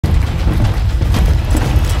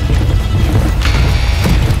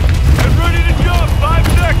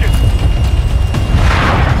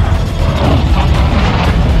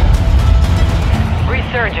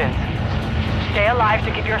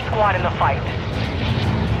squad in the fight.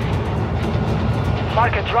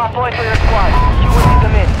 Mark a drop point for your squad. You will lead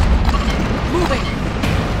them in. Moving.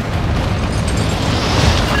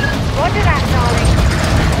 Roger that, darling.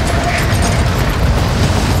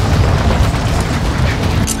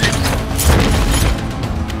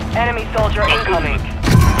 Enemy soldier incoming.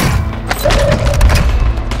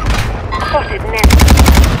 Spotted net.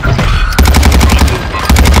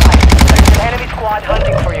 There's an enemy squad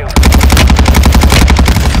hunting for you.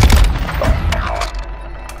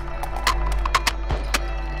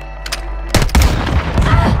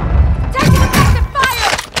 Taking effective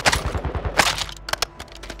fire!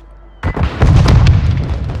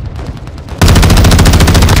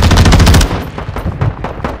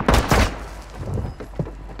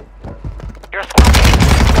 Your squad is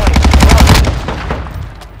deployed.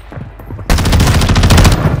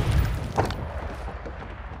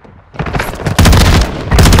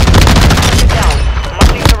 Down.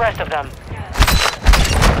 Marking the rest of them.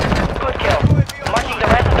 Good kill. Marking the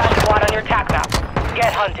rest of that squad on your tac map.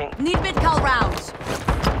 Get hunting. Need mid-cal rounds.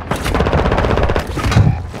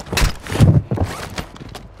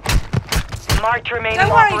 Marked remaining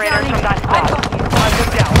Don't worry, operators darling. from that I squad. got you. Hunt them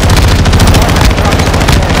down.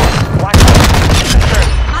 Watch out.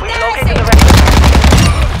 We've located the rest of them.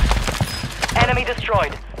 Enemy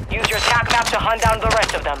destroyed. Use your tac map to hunt down the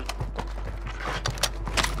rest of them.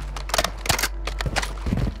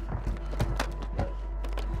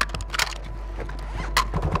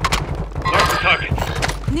 Mark the target.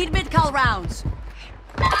 Need mid-cal rounds.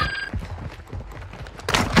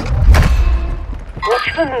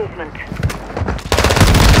 Watch for movement.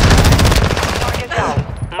 Target down.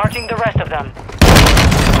 Marking the rest of them.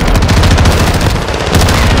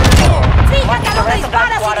 Sí, Marking the rest of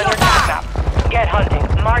that squad on your tac idiota! map. Get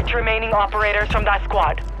hunting. Marked remaining operators from that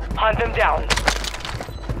squad. Hunt them down.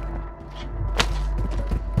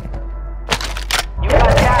 You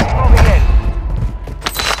got gas moving in.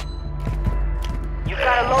 You've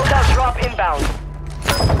got a loadout drop inbound.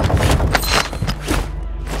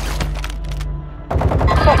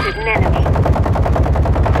 Spotted an enemy.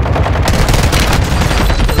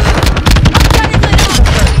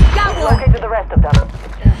 Got one! Located the rest of them.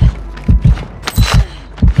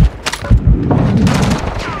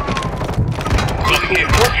 Moving here.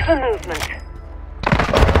 Watch for movement.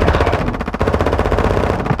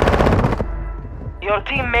 Your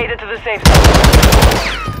team made it to the safe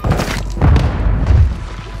zone.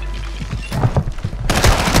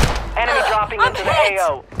 Enemy dropping I'm into the hit!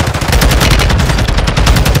 AO.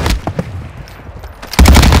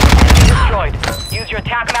 Enemy destroyed. Use your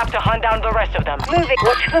tac map to hunt down the rest of them. Moving.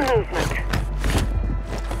 Watch for movement.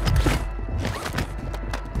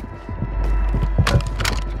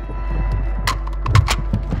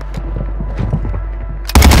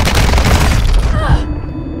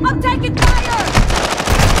 I'm taking fire!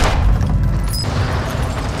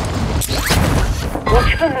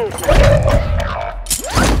 Watch for movement.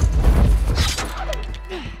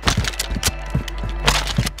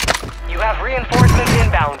 You have reinforcements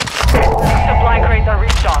inbound. These supply crates are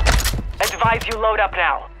restocked. Advise you load up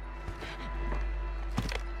now.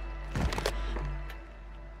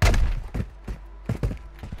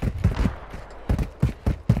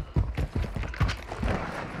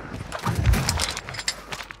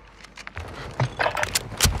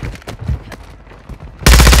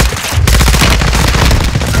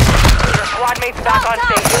 Your squad mates back on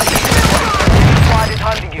station. Your squad is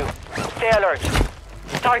hunting you. Stay alert.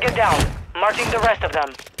 Target down. Marking the rest of them.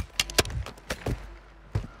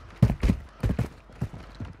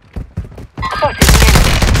 Spotted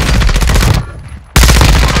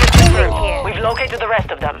an enemy. We've located the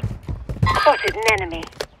rest of them. Spotted an enemy.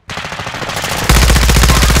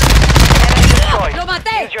 Enemy destroyed. Lo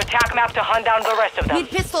maté! Use your tac map to hunt down the rest of them. Need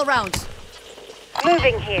pistol rounds.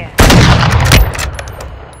 Moving here.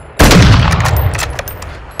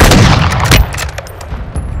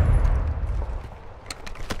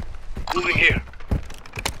 Moving here.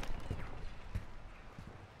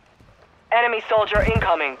 Enemy soldier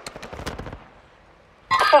incoming.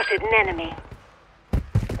 Spotted an enemy.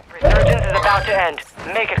 Resurgence is about to end.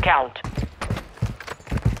 Make it count.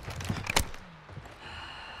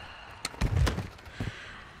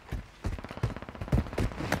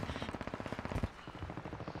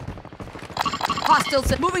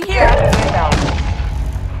 Hostiles moving here. Gas is inbound.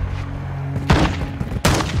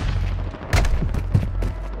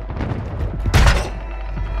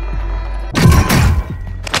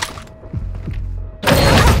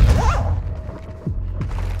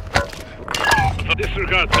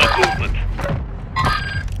 Disregard that movement.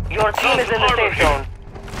 Your team is in the safe zone.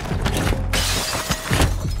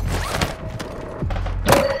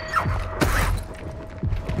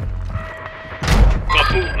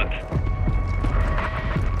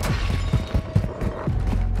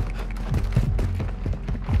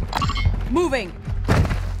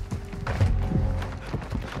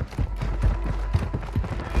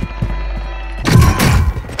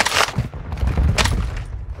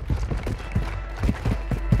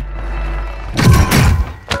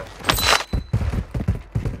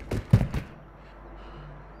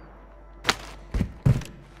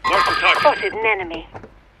 Spotted an enemy.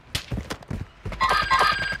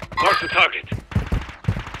 Mark the target.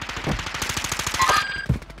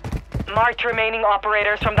 Marked remaining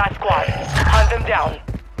operators from that squad. Hunt them down.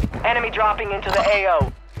 Enemy dropping into the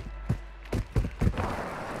AO.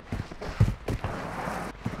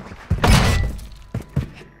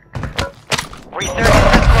 Resurgence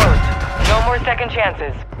is closed. No more second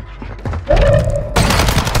chances.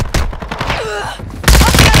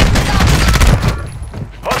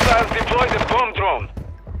 Hostiles deploy the bomb drone.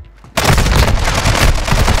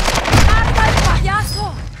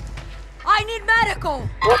 I need medical!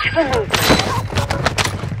 Watch for movement.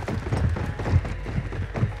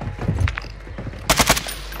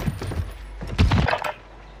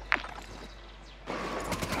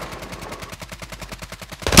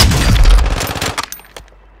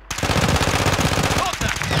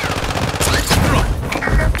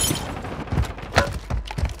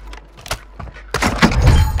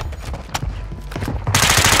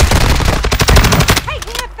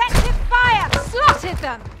 Taking effective fire! Slotted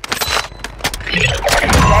them!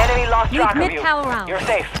 The enemy lost track of you. mid-power round. You're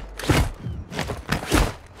safe.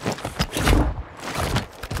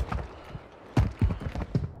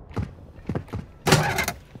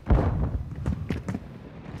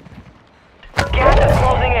 Gas is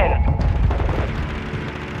closing in.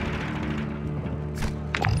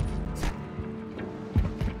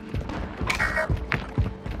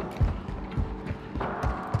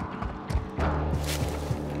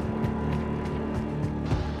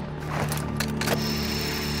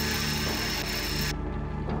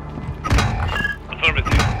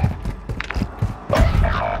 Affirmative.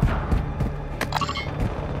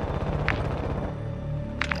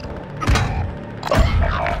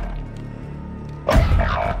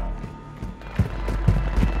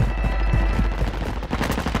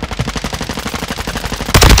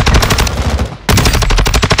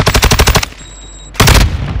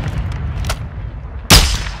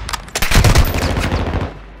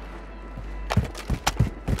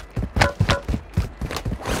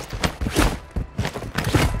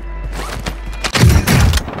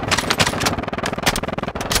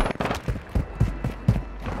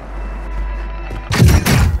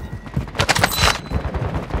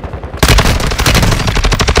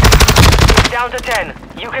 Down to 10.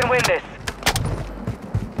 You can win this.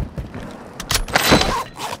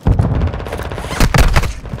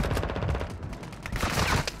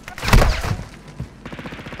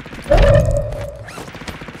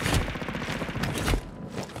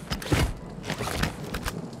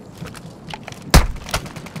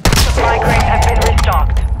 Supply crates have been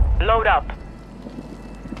restocked. Load up.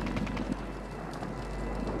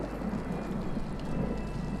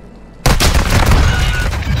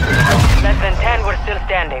 Less than 10 were still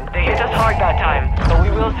standing. They hit us hard that time, but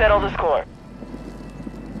we will settle the score.